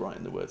they was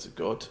writing the words of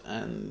God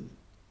and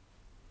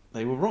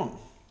they were wrong.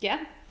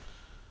 Yeah.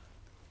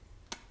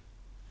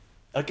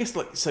 I guess,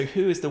 so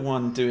who is the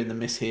one doing the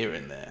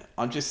mishearing there?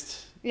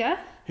 Yeah?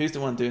 Who's the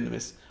one doing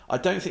the I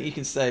don't think you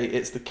can say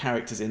it's the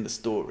characters in the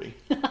story.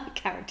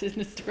 Characters in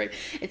the story.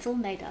 It's all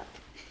made up.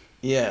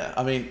 Yeah,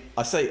 I mean,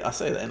 I say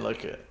that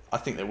in I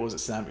think there was a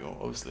Samuel,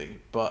 obviously,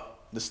 but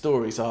the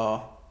stories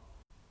are,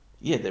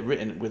 they're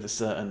written with a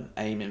certain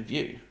aim in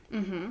view.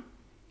 Mm-hmm.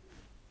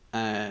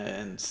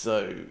 And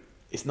so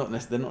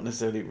they're not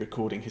necessarily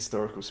recording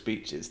historical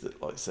speeches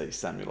that, like, say,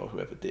 Samuel or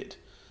whoever did.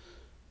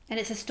 And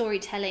it's a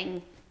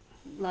storytelling,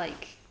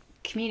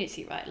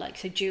 community, right?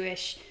 So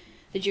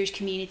the Jewish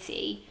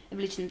community, the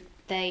religion,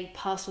 they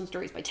passed on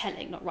stories by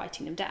telling, not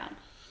writing them down.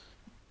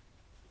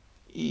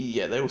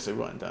 Yeah, they also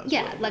write them down as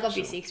well.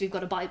 Obviously, because we've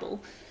got a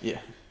Bible. Yeah.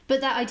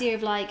 But that idea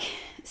of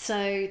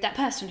so that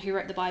person who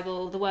wrote the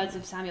Bible, the words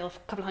of Samuel a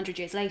couple of hundred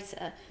years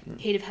later,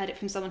 he'd have heard it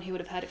from someone who would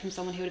have heard it from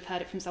someone who would have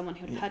heard it from someone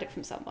who would have heard it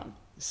from someone.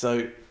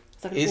 So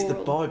is the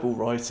Bible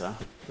writer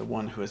the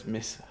one who has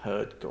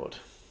misheard God?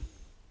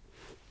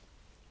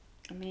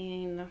 I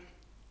mean...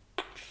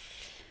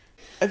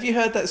 Have you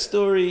heard that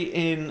story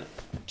in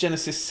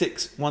Genesis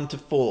 6,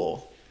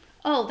 1-4?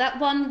 Oh, that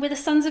one with the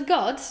sons of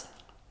God?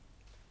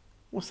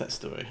 What's that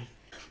story?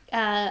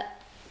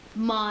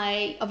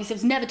 Obviously I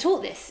was never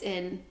taught this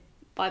in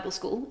Bible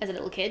school as a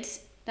little kid.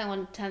 No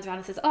one turns around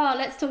and says,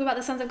 let's talk about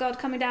the sons of God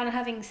coming down and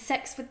having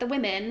sex with the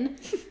women.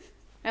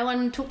 No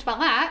one talked about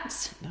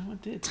that. No one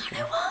did. I don't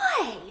know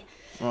why.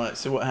 Right,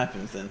 so what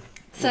happens then?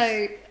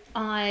 So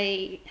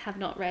I have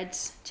not read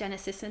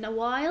Genesis in a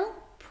while.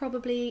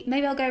 Probably,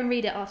 maybe I'll go and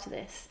read it after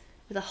this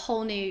with a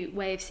whole new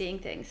way of seeing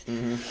things.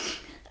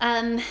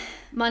 Mm-hmm.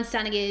 My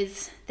understanding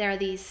is there are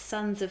these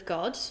sons of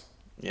God.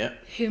 Yeah.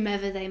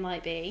 Whomever they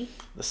might be.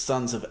 The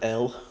sons of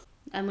El.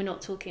 And we're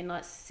not talking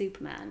like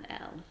Superman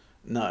El.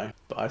 No,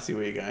 but I see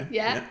where you're going.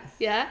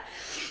 Yeah.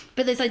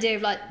 But this idea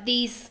of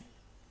these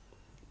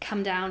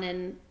come down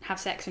and have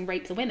sex and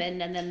rape the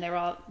women, and then there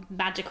are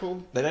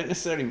magical... They don't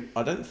necessarily...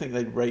 I don't think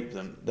they rape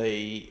them.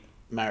 They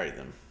marry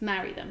them.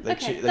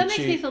 Okay, that makes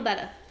me feel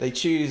better. They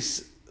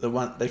choose the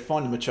one... They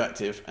find them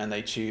attractive and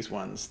they choose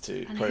ones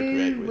to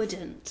procreate with. Who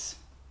wouldn't?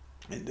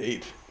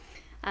 Indeed.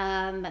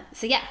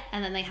 So yeah,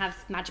 and then they have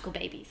magical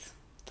babies.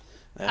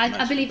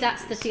 I believe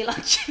that's the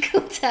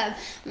theological term.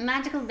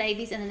 Magical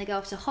babies, and then they go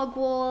off to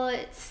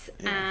Hogwarts,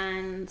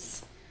 and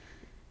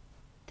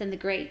then the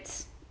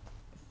great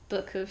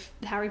book of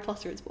Harry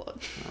Potter is born.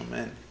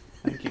 Amen.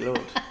 Thank you,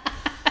 Lord.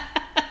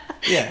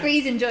 Yeah.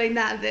 Bree's enjoying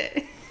that a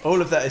bit. All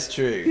of that is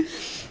true.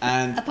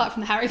 And apart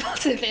from the Harry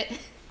Potter bit.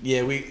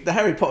 Yeah, the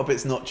Harry Potter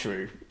bit's not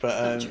true.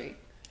 But it's not true.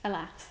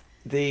 Alas.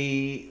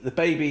 The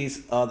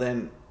babies are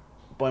then,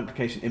 by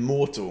implication,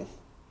 immortal.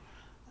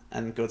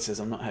 And God says,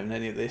 I'm not having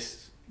any of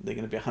this. They're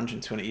going to be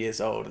 120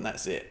 years old, and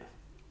that's it.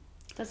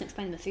 Doesn't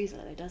explain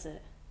Methuselah, though, does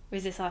it? Or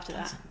is this after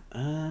that?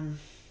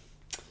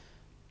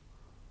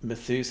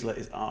 Methuselah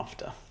is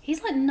after.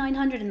 He's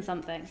 900 and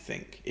something. I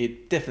think.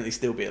 He'd definitely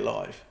still be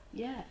alive.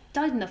 Yeah.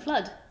 Died in the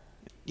flood.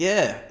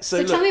 Yeah.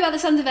 So tell me about the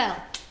Sons of El.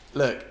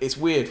 Look, it's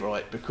weird,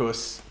 right?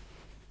 Because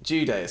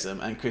Judaism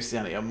and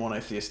Christianity are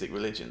monotheistic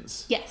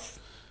religions. Yes.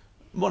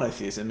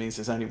 Monotheism means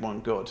there's only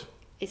one God.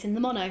 It's in the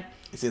mono.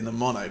 It's in the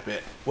mono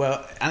bit.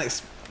 Well, and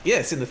it's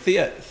in the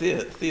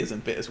theism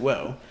bit as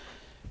well,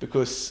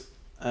 because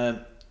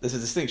there's a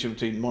distinction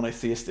between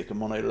monotheistic and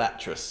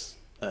monolatrous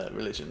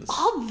religions.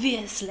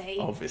 Obviously,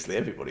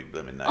 everybody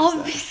blooming knows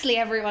Obviously,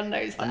 everyone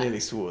knows that. I nearly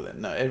swore then.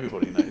 No,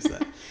 everybody knows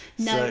that.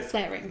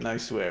 Swearing. No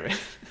swearing.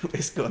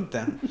 It's gone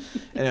down.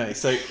 Anyway,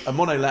 so a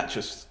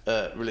monolatrous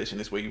religion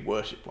is where you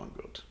worship one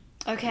God.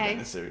 Okay. You don't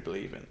necessarily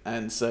believe in.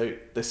 And so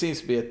there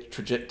seems to be a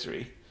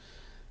trajectory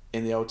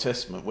in the Old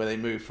Testament where they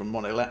moved from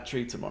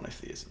monolatry to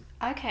monotheism.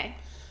 Okay.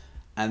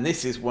 And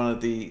this is one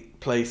of the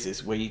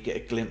places where you get a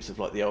glimpse of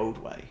like the old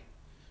way,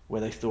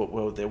 where they thought,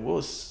 well, there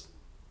was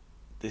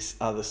this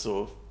other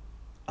sort of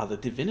other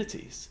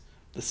divinities,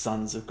 the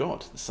sons of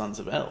God, the sons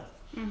of El.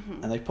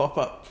 Mm-hmm. And they pop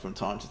up from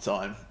time to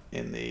time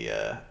in the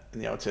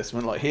Old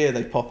Testament. Like here,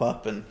 they pop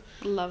up and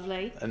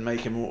Lovely. and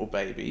make immortal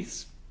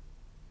babies.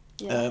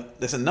 Yeah.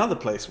 There's another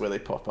place where they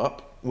pop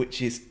up,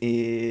 which is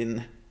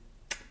in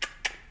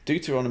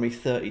Deuteronomy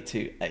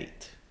 32:8.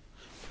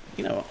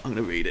 You know what? I'm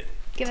going to read it.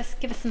 Give us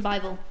some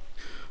Bible.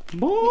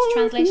 Which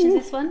translation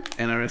is this one?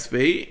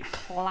 NRSV.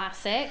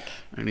 Classic.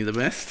 Only the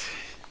best.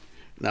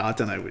 No, I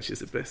don't know which is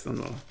the best. I'm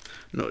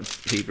not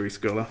a Hebrew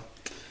scholar.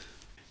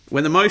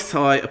 When the Most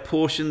High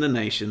apportioned the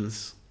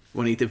nations,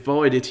 when he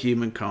divided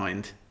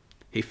humankind,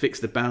 he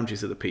fixed the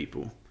boundaries of the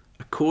people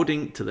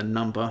according to the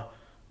number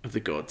of the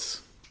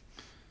gods.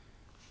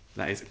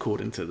 That is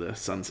according to the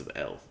sons of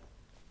El.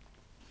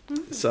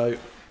 Mm-hmm. So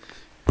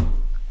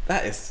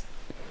that is,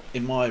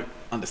 in my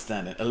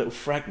understanding, a little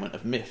fragment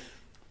of myth.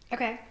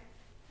 Okay.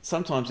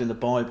 Sometimes in the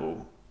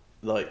Bible,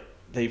 like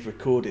they've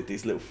recorded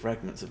these little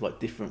fragments of like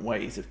different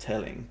ways of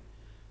telling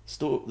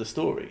the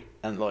story,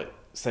 and like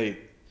say,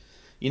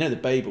 you know, the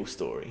Babel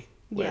story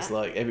where it's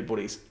like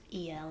everybody's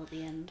El at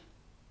the end.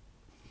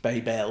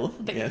 Babel,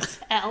 yes.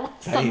 El,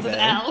 sons of Babel.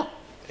 El.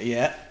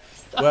 Yeah.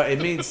 Well, it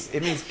means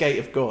gate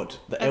of God.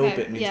 The El Okay,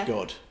 bit means yeah.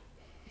 God,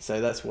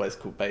 so that's why it's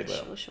called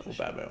Babel Sure. or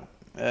Babel.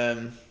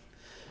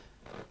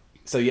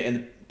 So yeah, in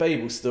the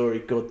Babel story,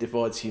 God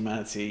divides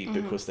humanity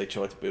because they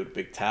tried to build a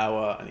big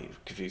tower and he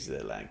confuses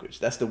their language.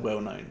 That's the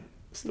well-known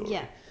story.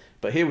 Yeah.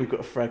 But here we've got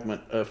a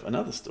fragment of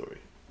another story.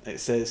 It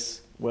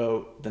says,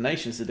 well, the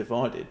nations are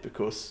divided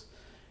because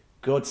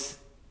God's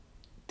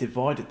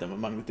divided them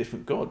among the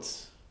different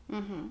gods,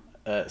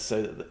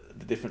 so that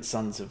the different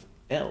sons of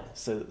El,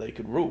 so that they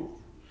could rule.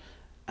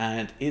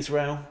 And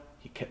Israel,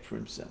 he kept for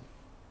himself.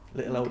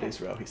 Little old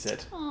Israel, he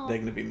said, Aw, they're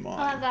going to be mine.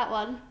 I like that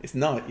one. It's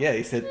not, yeah,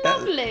 he said,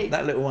 Lovely.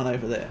 that little one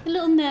over there. The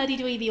little nerdy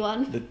dweeby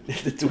one. The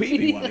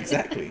dweeby one,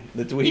 exactly.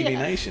 The dweeby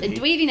nation. The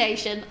dweeby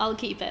nation, I'll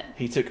keep it.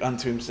 He took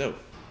unto himself.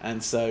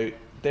 And so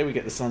there we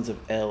get the sons of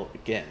El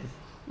again.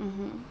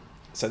 Mm-hmm.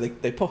 So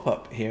they pop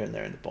up here and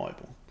there in the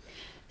Bible.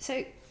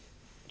 So,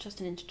 just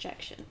an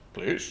interjection.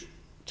 Please.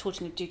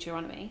 Talking of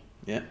Deuteronomy,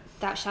 Yeah,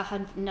 thou shalt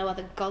have no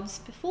other gods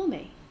before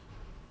me.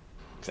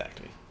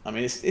 exactly. I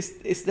mean,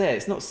 it's there.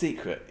 It's not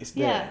secret. It's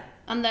there. Yeah,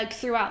 and like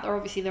throughout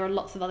there are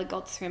lots of other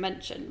gods who are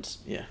mentioned,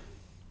 Yeah.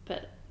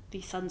 but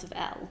the sons of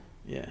El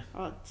Yeah.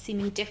 are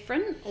seeming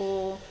different,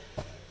 or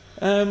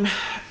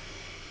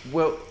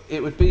Well,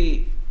 it would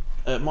be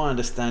my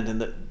understanding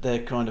that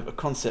they're kind of a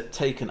concept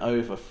taken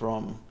over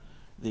from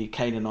the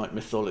Canaanite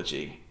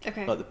mythology.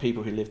 Okay. Like the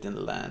people who lived in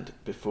the land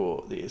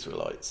before the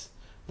Israelites.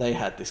 They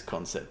had this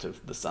concept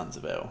of the sons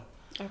of El.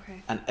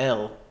 okay, And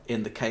El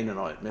in the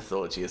Canaanite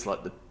mythology is like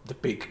the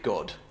big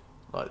god.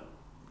 Like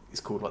he's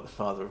called like the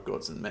father of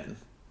gods and men.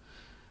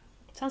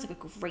 sounds like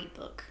a great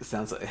book. It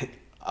sounds like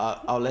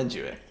I'll lend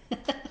you it.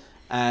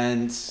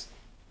 And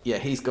yeah,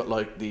 he's got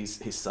like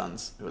his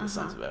sons who are the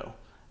sons of El.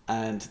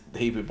 And the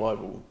Hebrew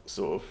Bible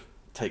sort of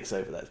takes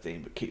over that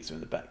theme but keeps them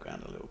in the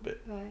background a little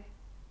bit. Right.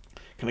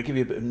 Can I give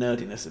you a bit of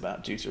nerdiness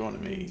about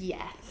Deuteronomy?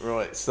 Yes.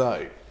 Right,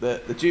 so the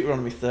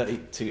Deuteronomy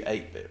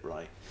 32:8 bit,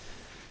 right?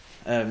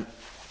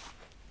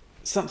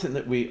 Something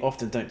that we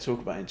often don't talk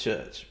about in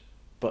church,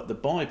 but the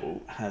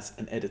Bible has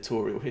an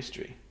editorial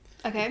history.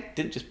 Okay. It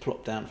didn't just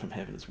plop down from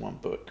heaven as one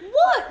book.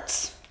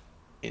 What?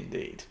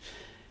 Indeed.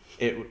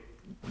 It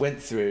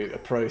went through a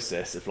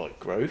process of like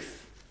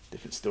growth,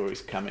 different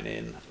stories coming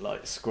in,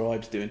 like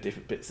scribes doing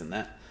different bits and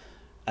that.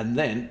 And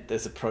then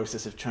there's a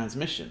process of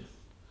transmission.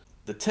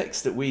 The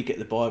text that we get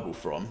the Bible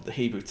from, the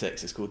Hebrew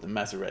text, is called the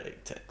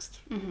Masoretic text,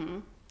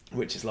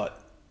 which is like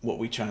what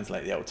we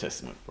translate the Old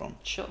Testament from.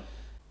 Sure.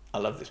 I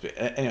love this bit.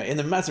 Anyway, in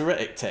the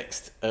Masoretic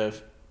text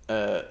of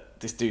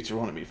this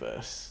Deuteronomy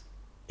verse,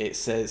 it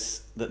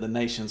says that the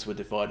nations were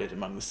divided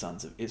among the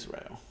sons of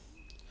Israel,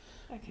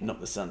 not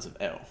the sons of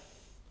El.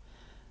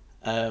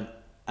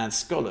 And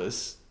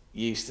scholars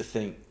used to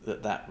think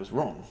that that was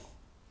wrong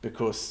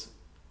because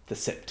the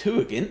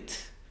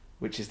Septuagint,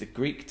 which is the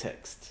Greek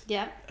text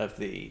of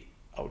the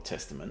Old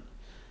Testament,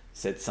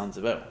 said sons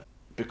of El.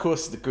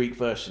 Because the Greek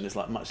version is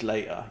like much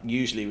later,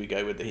 usually we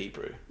go with the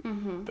Hebrew.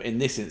 But in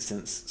this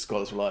instance,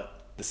 scholars were like,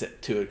 the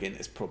Septuagint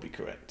is probably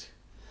correct.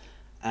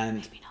 And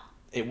Maybe not.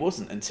 it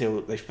wasn't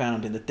until they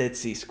found in the Dead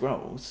Sea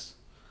Scrolls,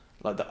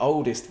 like the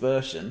oldest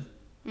version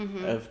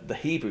of the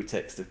Hebrew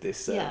text of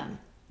this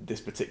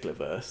this particular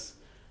verse,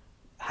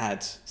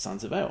 had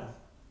sons of El.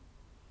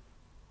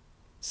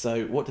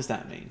 So what does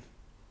that mean?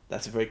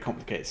 That's a very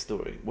complicated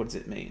story. What does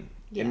it mean?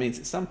 Yeah. It means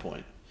at some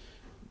point,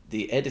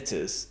 the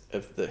editors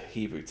of the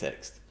Hebrew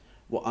text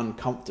were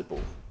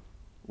uncomfortable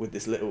with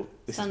this little...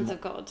 Sons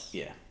of God.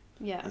 Yeah.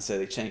 Yeah. And so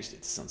they changed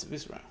it to Sons of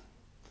Israel.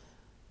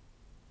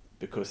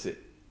 Because it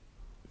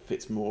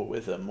fits more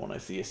with a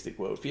monotheistic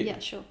worldview. Yeah,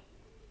 sure.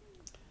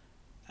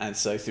 And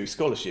so through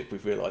scholarship,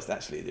 we've realised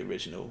actually the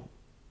original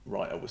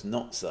writer was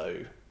not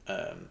so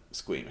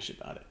squeamish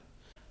about it.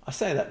 I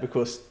say that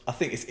because I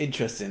think it's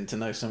interesting to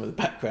know some of the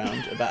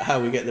background about how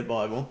we get the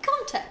Bible.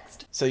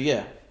 Context. So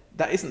yeah,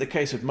 that isn't the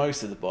case with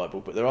most of the Bible,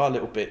 but there are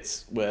little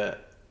bits where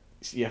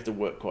you have to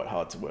work quite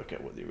hard to work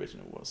out what the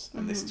original was,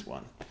 and this is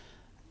one.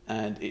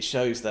 And it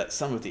shows that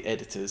some of the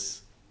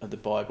editors of the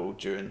Bible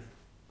during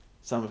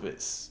some of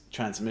its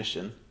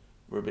transmission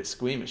were a bit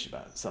squeamish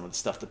about some of the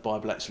stuff the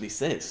Bible actually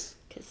says.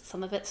 Because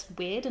some of it's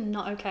weird and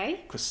not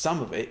okay. Because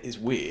some of it is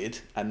weird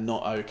and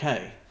not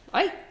okay.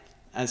 Right.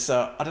 And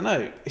so, I don't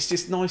know, it's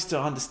just nice to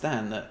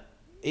understand that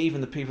even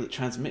the people that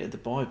transmitted the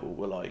Bible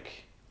were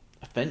like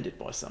offended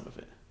by some of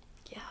it.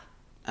 Yeah.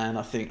 And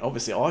I think,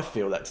 obviously, I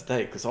feel that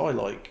today because I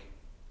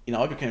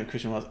I became a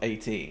Christian when I was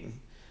 18,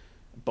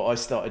 but I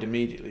started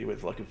immediately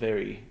with like a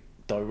very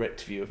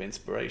direct view of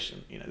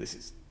inspiration. This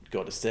is,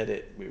 God has said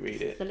it, we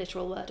read it. The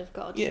literal word of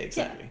God. Yeah,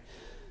 exactly.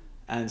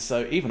 Yeah. And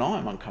so even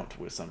I'm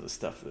uncomfortable with some of the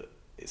stuff that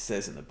it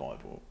says in the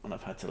Bible, and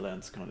I've had to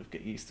learn to kind of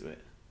get used to it.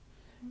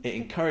 It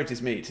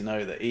encourages me to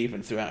know that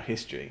even throughout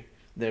history,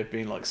 there have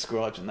been like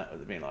scribes and that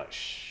have been like,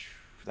 shh,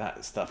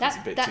 that stuff is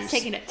a bit that's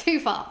taking it too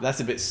far.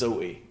 That's a bit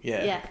salty.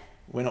 Yeah. Yeah.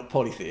 We're not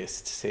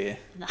polytheists here.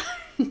 No.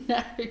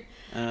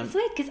 It's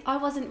weird because I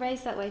wasn't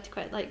raised that way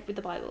with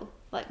the Bible.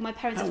 Like my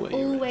parents have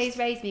always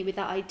raised me with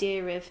that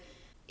idea of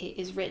it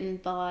is written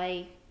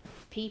by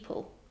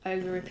people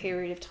over a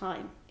period of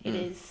time. It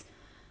is,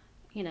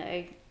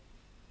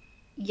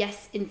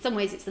 yes, in some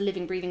ways it's the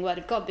living, breathing word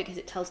of God because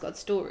it tells God's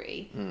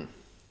story.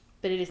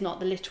 But it is not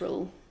the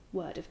literal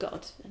word of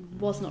God and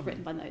was not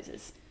written by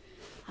Moses.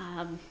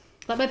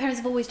 But my parents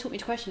have always taught me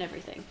to question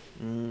everything.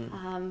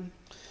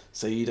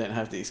 So you don't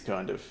have these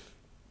kind of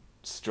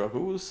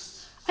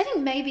struggles? I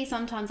think maybe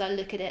sometimes I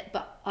look at it,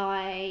 but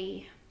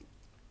I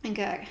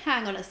go,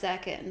 hang on a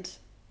second,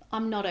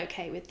 I'm not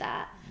okay with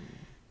that.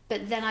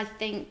 But then I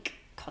think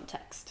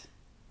context.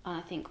 And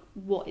I think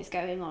what is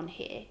going on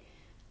here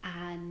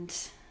and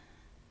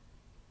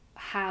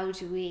how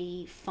do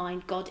we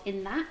find God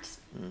in that?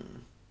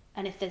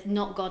 And if there's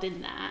not God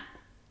in that,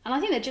 and I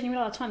think there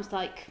genuinely are times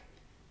like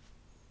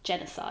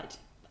genocide.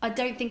 I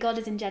don't think God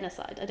is in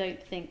genocide. I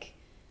don't think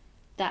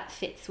that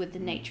fits with the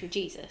nature of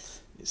Jesus.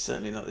 It's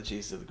certainly not the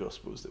Jesus of the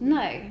Gospels. That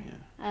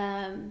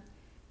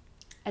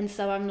And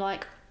so I'm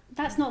like,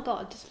 that's not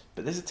God.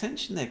 But there's a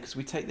tension there because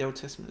we take the Old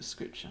Testament as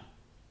scripture.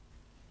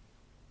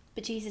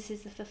 But Jesus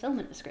is the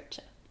fulfillment of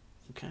scripture.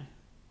 Okay.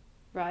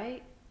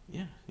 Right?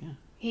 Yeah.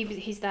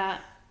 He's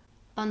that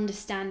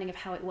understanding of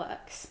how it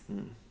works.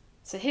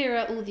 So here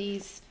are all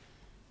these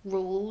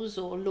rules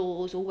or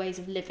laws or ways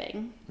of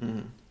living,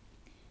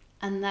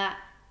 and that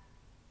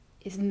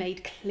is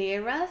made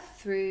clearer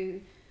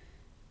through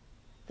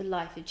the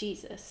life of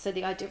Jesus. So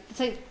the idea,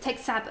 so take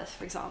Sabbath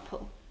for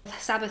example. The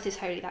Sabbath is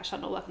holy; thou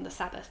shalt not work on the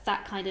Sabbath.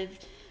 That kind of,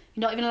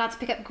 you're not even allowed to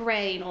pick up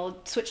grain or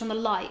switch on the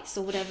lights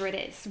or whatever it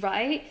is,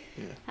 right?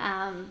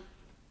 Yeah.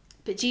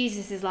 But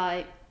Jesus is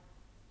like,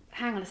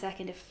 hang on a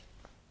second, if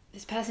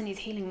this person needs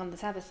healing on the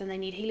Sabbath, then they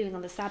need healing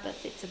on the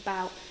Sabbath. It's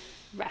about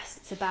rest.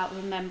 It's about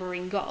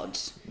remembering God,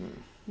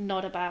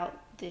 not about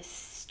this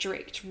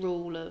strict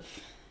rule of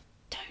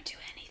don't do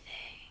anything.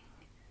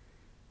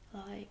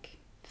 Like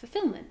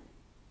fulfillment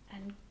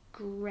and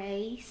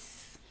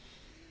grace.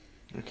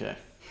 Okay.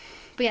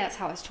 But yeah, that's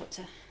how I was taught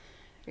to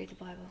read the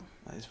Bible.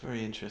 That is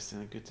very interesting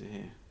and good to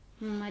hear.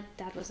 My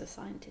dad was a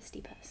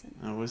scientisty person.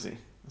 Oh, was he?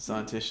 A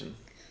scientician?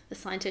 A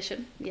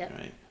scientician, yeah.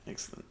 Great,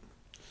 excellent.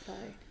 So,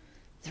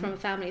 it's from a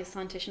family of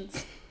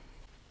scienticians.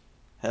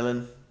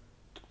 Helen,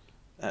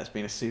 that's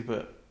been a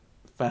super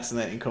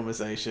fascinating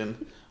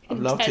conversation. I've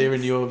Intense. loved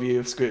hearing your view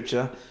of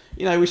scripture.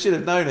 We should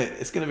have known it.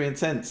 It's going to be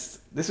intense.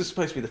 This was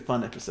supposed to be the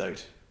fun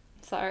episode.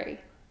 Sorry.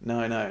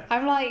 No, I know.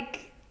 I'm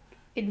like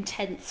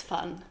intense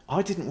fun.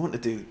 I didn't want to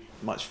do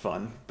much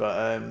fun,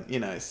 but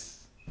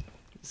it's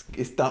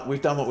done.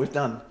 We've done what we've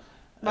done.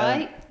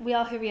 Right? We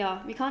are who we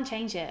are. We can't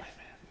change it.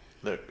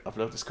 Look, I've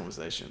loved this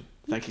conversation.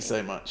 Thank you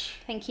so much.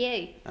 Thank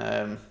you.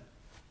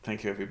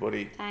 Thank you,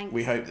 everybody. Thanks.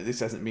 We hope that this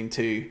hasn't been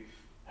too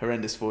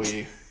horrendous for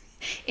you.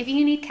 If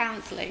you need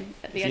counselling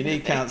at the If end you of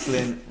need this,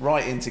 counselling,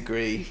 write into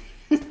Gree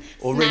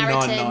or ring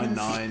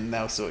 999.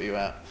 They'll sort you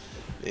out.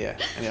 Yeah.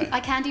 Anyway. I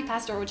can do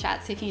pastoral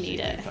chats if you need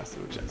it.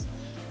 Pastoral chats.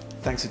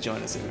 Thanks for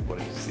joining us,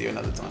 everybody. See you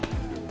another time.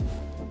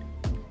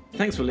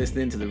 Thanks for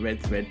listening to the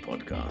Red Thread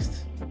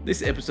podcast.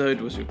 This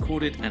episode was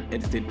recorded and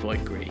edited by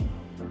Gree.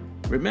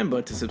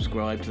 Remember to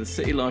subscribe to the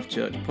City Life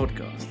Church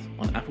podcast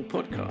on Apple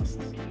Podcasts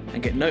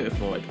and get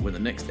notified when the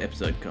next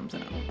episode comes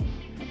out.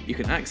 You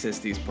can access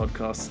these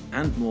podcasts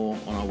and more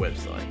on our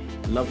website,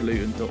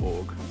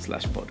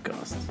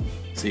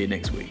 loveluton.org/podcast. See you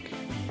next week.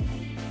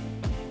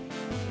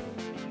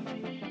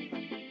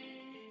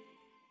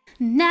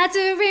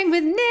 Nattering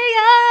with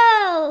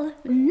Neil!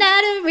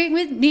 Nattering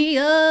with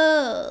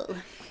Neil!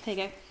 There you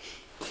go.